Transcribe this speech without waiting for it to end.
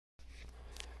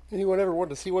Anyone ever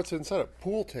wanted to see what's inside a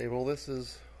pool table? This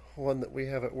is one that we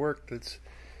have at work that's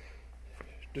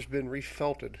just been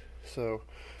refelted. So,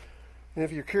 and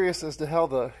if you're curious as to how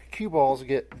the cue balls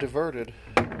get diverted,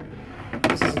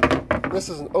 this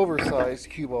is an oversized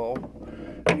cue ball,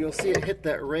 and you'll see it hit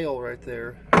that rail right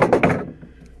there.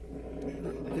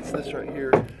 It's this right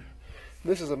here.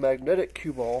 This is a magnetic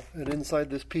cue ball, and inside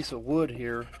this piece of wood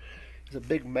here is a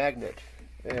big magnet,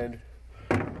 and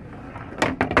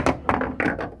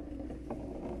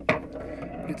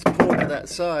it's pulled to that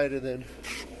side and then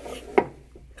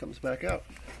comes back out.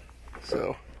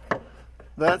 So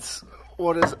that's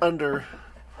what is under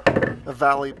a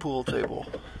valley pool table.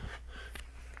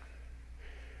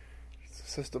 It's a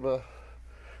system of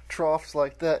troughs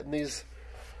like that, and these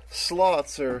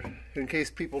slots are in case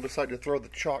people decide to throw the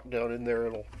chalk down in there,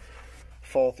 it'll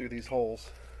fall through these holes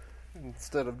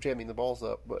instead of jamming the balls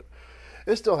up, but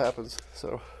it still happens.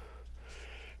 So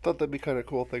thought that'd be kind of a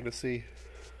cool thing to see.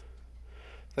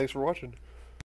 Thanks for watching.